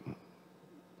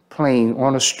plane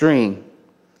on a string.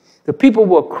 The people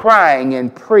were crying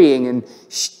and praying and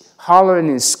hollering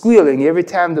and squealing every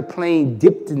time the plane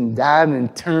dipped and dived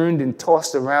and turned and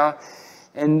tossed around.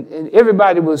 And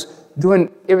everybody was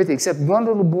doing everything except one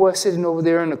little boy sitting over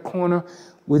there in the corner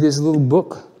with his little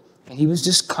book, and he was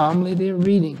just calmly there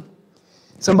reading.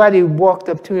 Somebody walked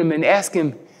up to him and asked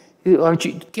him, aren't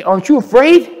you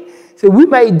afraid? He said, we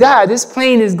may die. This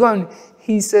plane is going.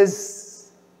 He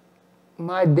says,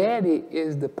 my daddy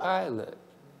is the pilot.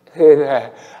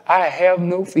 I have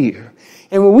no fear.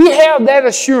 And when we have that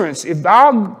assurance, if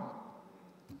our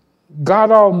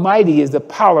God Almighty is the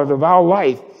pilot of our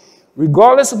life,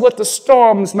 regardless of what the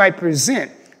storms might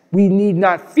present, we need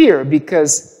not fear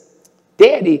because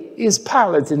Daddy is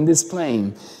piloting this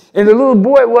plane. And the little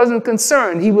boy wasn't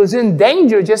concerned. He was in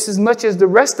danger just as much as the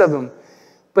rest of them.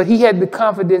 But he had the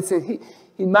confidence that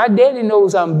my daddy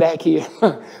knows I'm back here.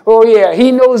 Oh, yeah,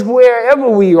 he knows wherever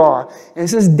we are. And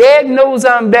since Dad knows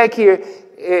I'm back here,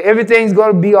 everything's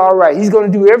going to be all right. He's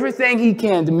going to do everything he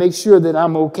can to make sure that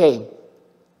I'm okay.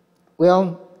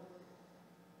 Well,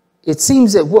 it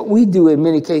seems that what we do in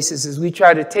many cases is we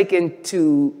try to take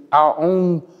into our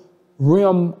own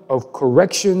realm of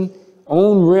correction,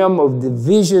 own realm of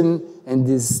division and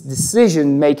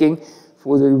decision making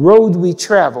for the road we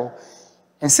travel.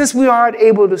 And since we aren't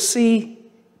able to see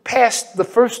past the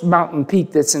first mountain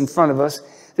peak that's in front of us,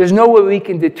 there's no way we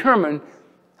can determine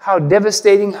how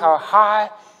devastating, how high,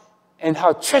 and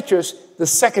how treacherous the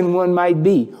second one might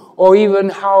be, or even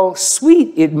how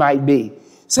sweet it might be,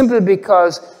 simply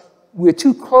because we're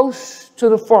too close to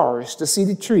the forest to see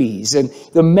the trees. And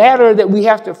the matter that we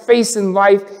have to face in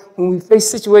life when we face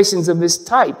situations of this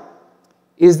type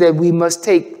is that we must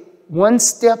take one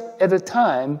step at a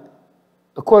time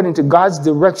according to God's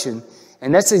direction.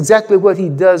 And that's exactly what he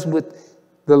does with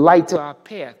the light to our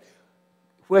path.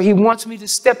 Where he wants me to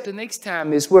step the next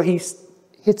time is where he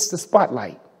hits the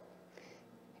spotlight.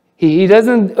 He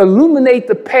doesn't illuminate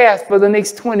the path for the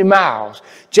next 20 miles,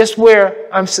 just where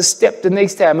I'm to step the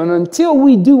next time. And until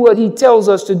we do what he tells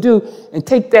us to do and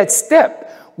take that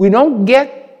step, we don't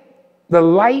get the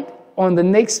light on the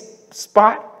next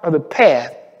spot of the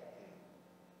path,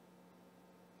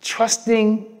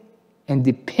 trusting and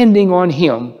depending on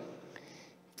him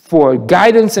for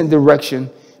guidance and direction,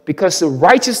 because the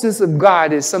righteousness of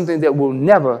God is something that will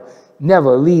never,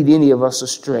 never lead any of us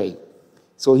astray.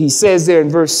 So he says there in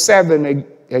verse 7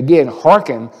 again,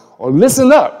 hearken or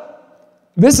listen up.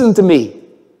 Listen to me,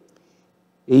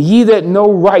 ye that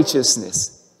know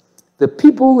righteousness, the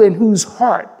people in whose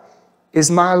heart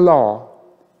is my law.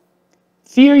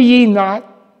 Fear ye not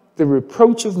the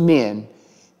reproach of men,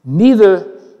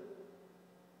 neither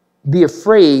be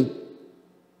afraid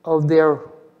of their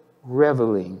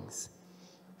revelings.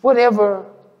 Whatever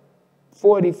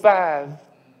 45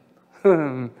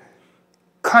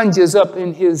 conjures up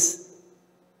in his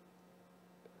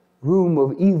room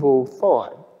of evil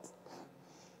thought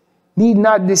need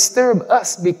not disturb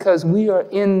us, because we are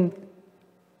in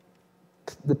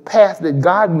the path that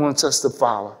God wants us to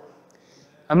follow.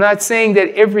 I'm not saying that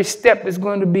every step is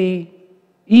going to be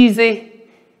easy.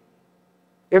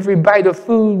 Every bite of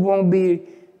food won't be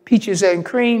peaches and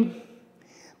cream.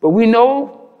 But we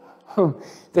know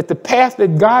that the path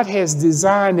that God has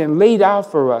designed and laid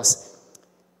out for us,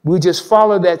 we just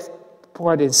follow that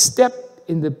part and step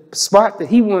in the spot that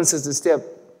he wants us to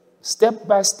step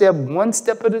by step, one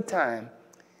step at a time.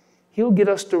 He'll get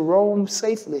us to Rome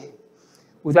safely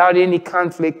without any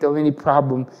conflict or any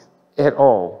problem at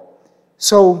all.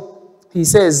 So he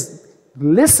says,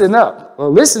 listen up, or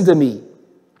listen to me,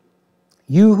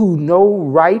 you who know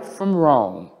right from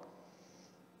wrong,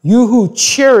 you who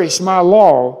cherish my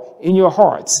law in your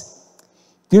hearts,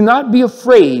 do not be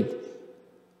afraid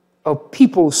of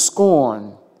people's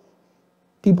scorn,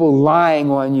 people lying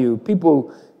on you,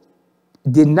 people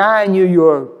denying you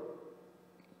your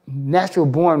natural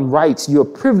born rights, your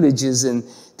privileges, and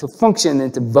to function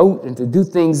and to vote and to do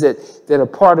things that are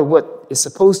part of what is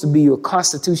supposed to be your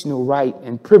constitutional right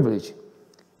and privilege.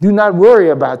 Do not worry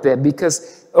about that,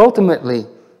 because ultimately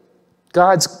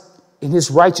God's in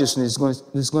his righteousness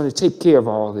is going to take care of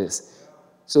all this.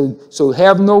 So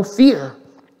have no fear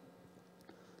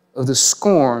of the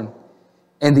scorn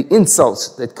and the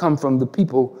insults that come from the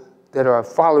people that are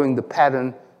following the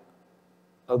pattern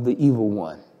of the evil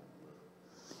one.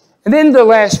 And then the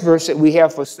last verse that we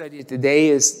have for study today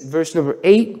is verse number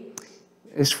 8.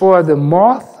 It's for the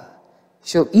moth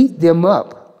shall eat them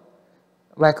up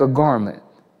like a garment,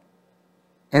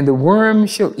 and the worm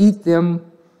shall eat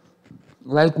them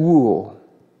like wool.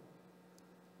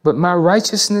 But my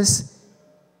righteousness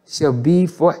shall be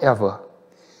forever,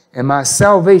 and my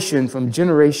salvation from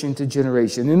generation to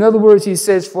generation. In other words, he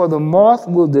says, for the moth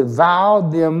will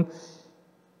devour them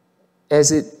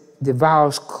as it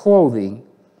devours clothing.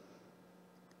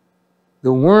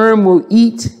 The worm will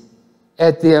eat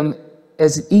at them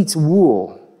as it eats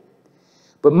wool.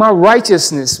 But my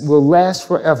righteousness will last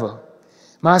forever.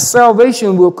 My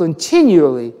salvation will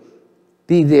continually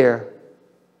be there,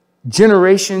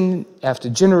 generation after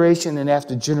generation and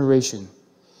after generation.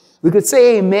 We could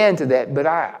say amen to that, but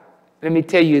let me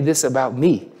tell you this about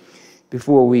me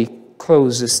before we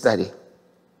close this study.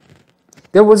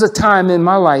 There was a time in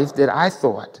my life that I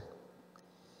thought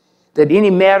that any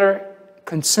matter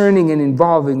concerning and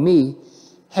involving me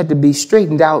had to be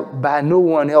straightened out by no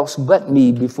one else but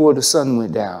me before the sun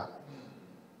went down.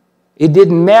 It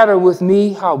didn't matter with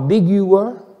me how big you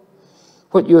were,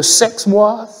 what your sex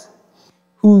was,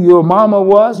 who your mama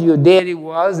was, your daddy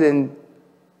was, and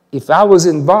if I was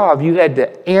involved, you had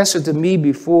to answer to me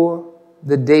before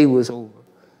the day was over.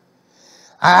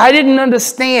 I didn't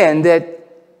understand that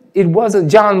it wasn't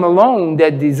John Malone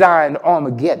that designed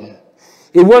Armageddon.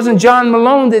 It wasn't John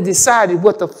Malone that decided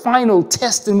what the final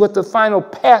test and what the final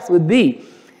path would be.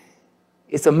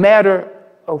 It's a matter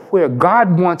of where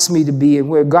God wants me to be and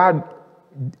where God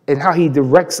and how he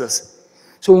directs us.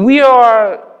 So when we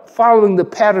are following the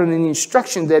pattern and the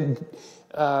instruction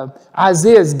that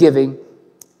Isaiah is giving,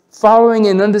 following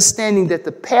and understanding that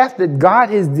the path that God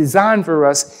has designed for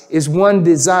us is one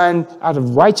designed out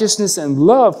of righteousness and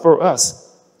love for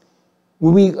us.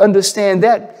 When we understand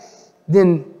that,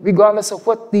 then regardless of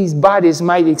what these bodies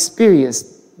might experience,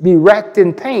 be racked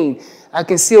in pain, I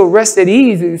can still rest at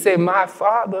ease and say, my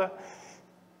Father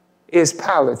is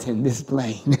piloting this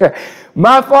plane.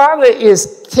 My Father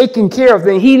is taking care of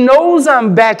things. He knows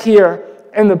I'm back here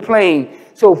in the plane,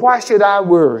 so why should I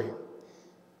worry?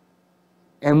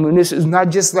 And when this is not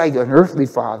just like an earthly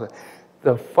father,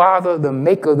 the Father, the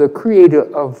maker, the creator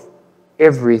of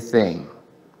everything.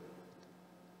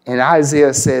 And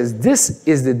Isaiah says, this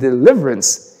is the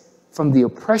deliverance from the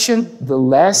oppression, the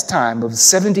last time of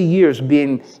 70 years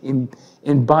being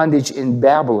in bondage in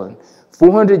Babylon,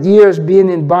 400 years being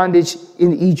in bondage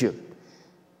in Egypt.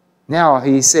 Now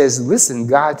he says, listen,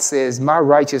 God says, my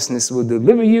righteousness will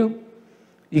deliver you.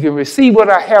 You can receive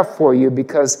what I have for you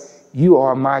because you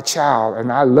are my child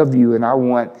and I love you and I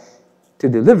want to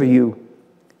deliver you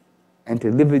and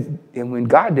deliver. And when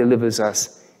God delivers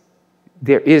us,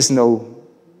 there is no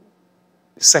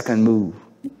second move.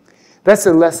 That's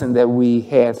a lesson that we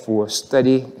had for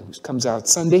study. It comes out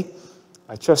Sunday.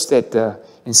 I trust that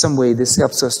in some way this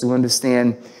helps us to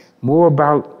understand more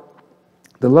about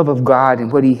the love of God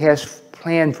and what he has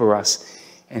planned for us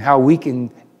and how we can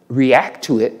react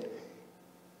to it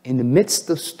in the midst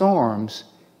of storms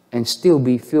and still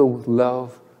be filled with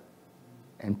love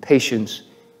and patience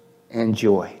and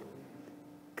joy.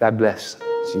 God bless.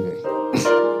 See you later.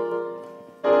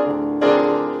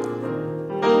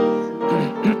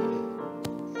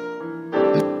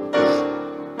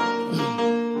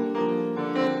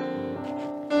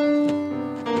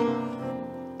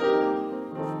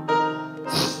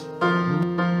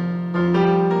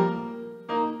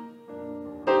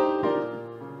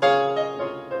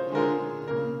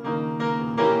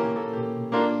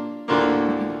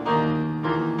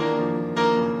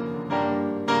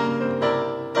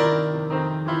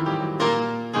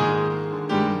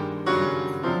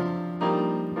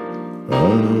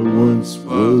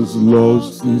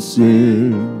 Lost in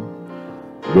sin,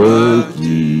 but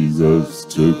Jesus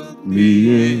took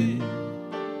me in,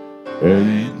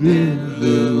 and then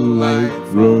the light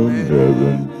from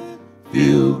heaven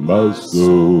filled my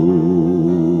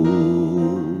soul.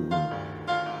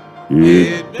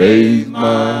 It bathed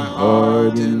my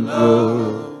heart in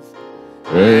love,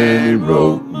 and it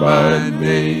wrote my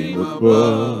name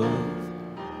above.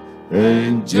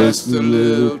 And just a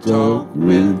little talk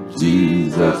with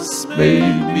Jesus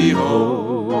made me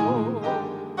whole.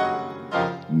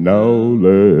 Now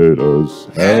let us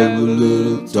have a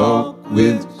little talk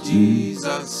with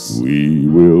Jesus. We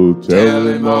will tell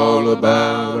him all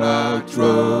about our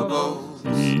troubles.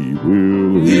 He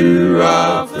will hear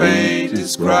our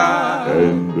faintest cry,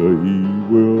 and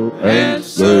he will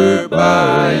answer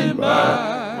by and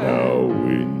by. Now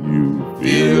when you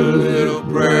feel a little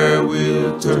prayer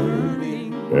will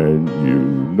turning, and you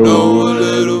know a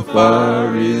little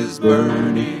fire is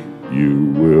burning, you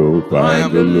will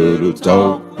find a little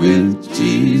talk with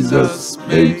Jesus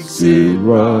makes it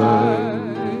right.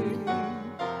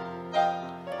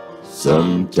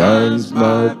 Sometimes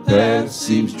my path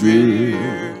seems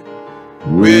drear,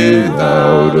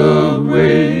 without a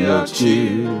ray of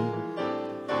cheer,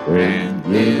 and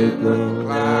in the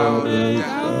cloud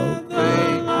of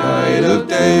the night of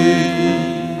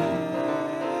day,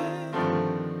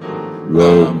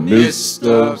 the mist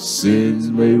of sins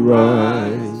may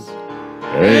rise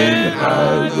and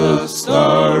hide the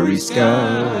starry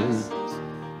skies,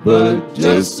 but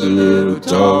just a little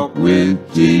talk with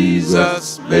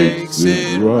Jesus makes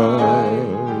it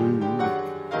right.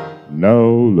 Now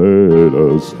let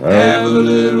us have a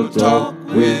little talk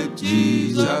with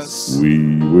Jesus.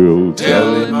 We will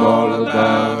tell him all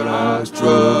about our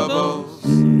troubles.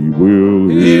 He will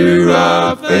hear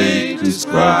our faintest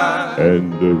cry,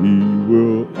 and he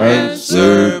will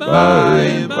answer by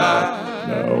and by.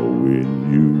 Now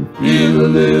when you feel a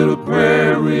little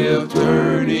prayer wheel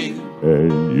turning,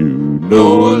 and you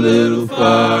know a little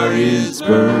fire is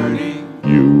burning,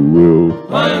 you will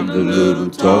find a little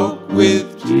talk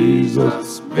with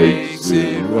Jesus makes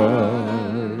it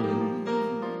right.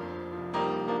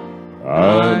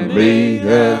 I may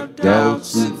have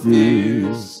doubts and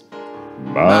fears,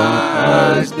 my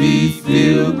eyes be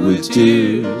filled with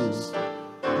tears,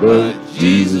 but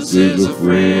Jesus is a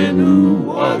friend who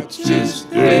watches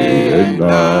day and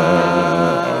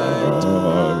night.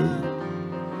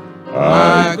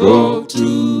 I go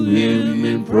to him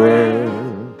in prayer,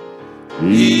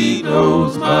 he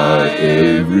knows my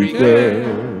every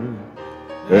care,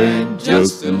 and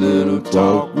just a little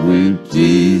talk with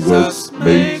Jesus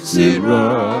makes it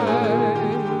right.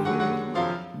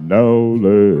 Now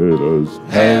let us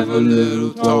have a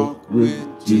little talk with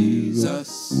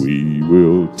Jesus. We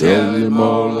will tell him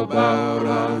all about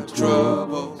our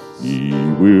troubles. He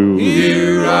will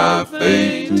hear our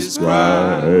faintest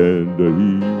cry, and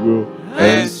he will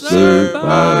answer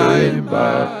by and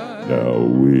by. Now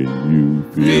when you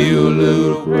feel a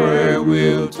little prayer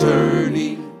wheel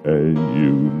turning, and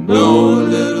you know a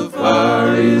little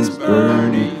fire is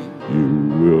burning, you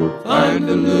will find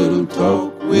a little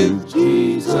talk with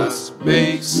Jesus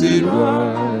makes it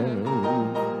right.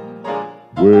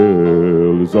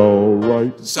 Well, it's all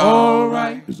right. It's all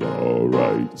right. It's all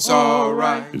right. It's all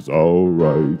right. It's all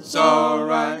right. It's all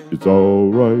right. It's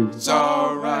all right. It's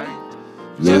all right.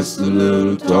 Just a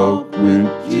little talk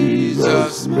with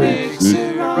Jesus makes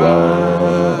it right.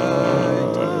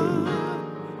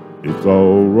 It's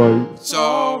all right. It's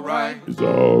all right. It's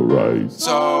all right. It's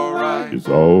all right. It's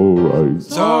all right.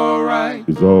 It's all right.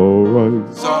 It's all right.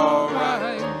 It's all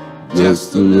right.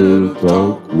 Just a little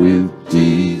talk with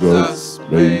Jesus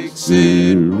makes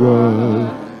it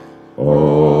right.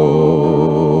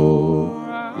 All right.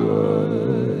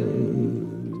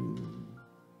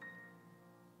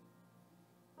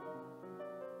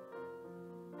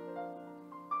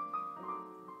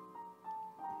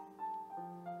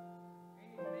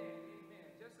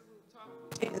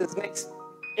 Jesus makes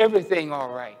everything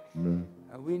all right.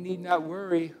 We need not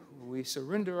worry. We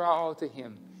surrender all to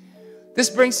him. This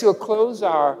brings to a close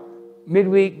our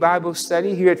midweek Bible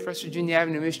study here at First Virginia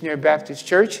Avenue Missionary Baptist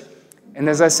Church. And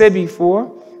as I said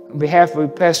before, on behalf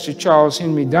of Pastor Charles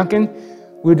Henry Duncan,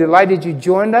 we're delighted you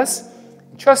joined us.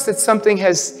 I trust that something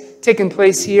has taken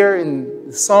place here in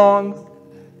the song,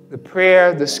 the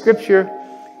prayer, the scripture,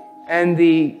 and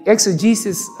the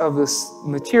exegesis of the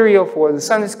material for the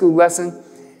Sunday school lesson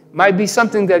might be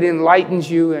something that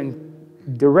enlightens you and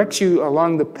directs you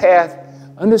along the path,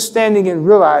 understanding and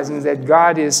realizing that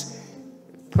God is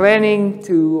planning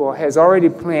to, or has already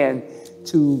planned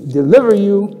to deliver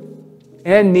you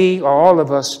and me, or all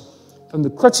of us, from the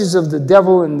clutches of the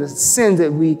devil and the sin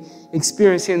that we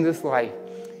experience in this life.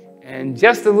 And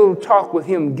just a little talk with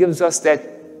him gives us that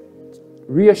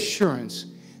reassurance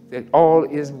that all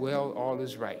is well, all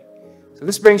is right. So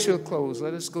this brings to a close.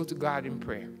 Let us go to God in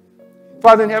prayer.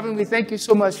 Father in heaven, we thank you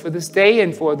so much for this day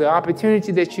and for the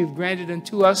opportunity that you've granted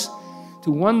unto us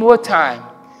to one more time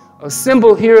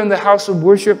assemble here in the house of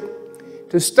worship,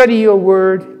 to study your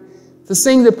word, to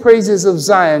sing the praises of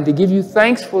Zion, to give you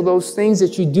thanks for those things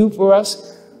that you do for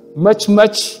us, much,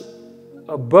 much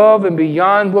above and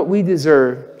beyond what we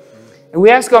deserve. And we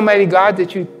ask, Almighty God,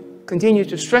 that you continue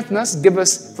to strengthen us,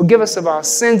 forgive us of our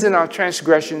sins and our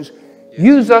transgressions.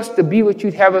 Use us to be what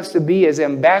you'd have us to be as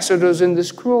ambassadors in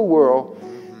this cruel world,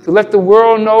 to let the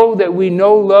world know that we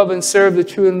know, love, and serve the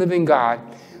true and living God.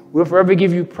 We'll forever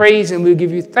give you praise and we'll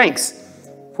give you thanks,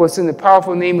 for it's in the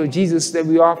powerful name of Jesus that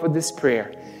we offer this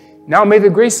prayer. Now may the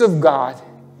grace of God,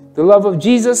 the love of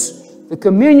Jesus, the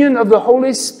communion of the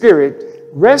Holy Spirit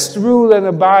rest, rule, and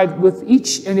abide with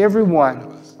each and every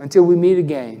one until we meet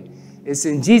again. It's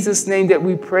in Jesus' name that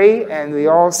we pray, and we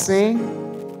all sing.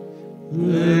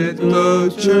 Let the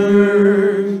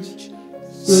church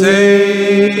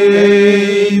say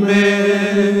amen.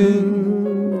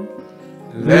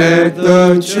 Let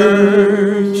the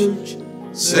church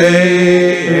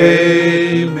say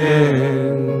amen.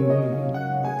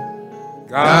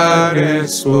 God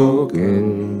has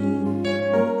spoken.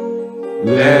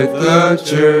 Let the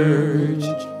church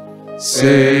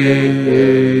say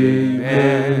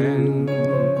amen.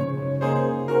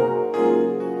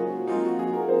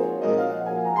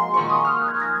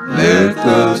 Let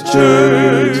the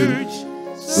church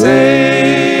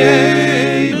say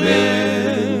amen.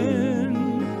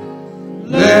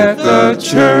 Let the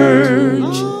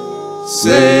church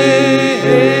say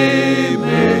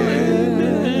amen.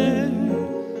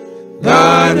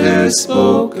 God has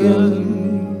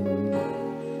spoken.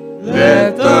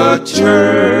 Let the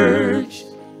church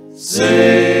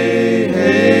say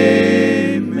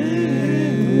amen.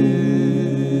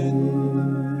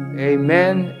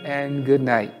 Amen and good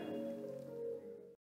night.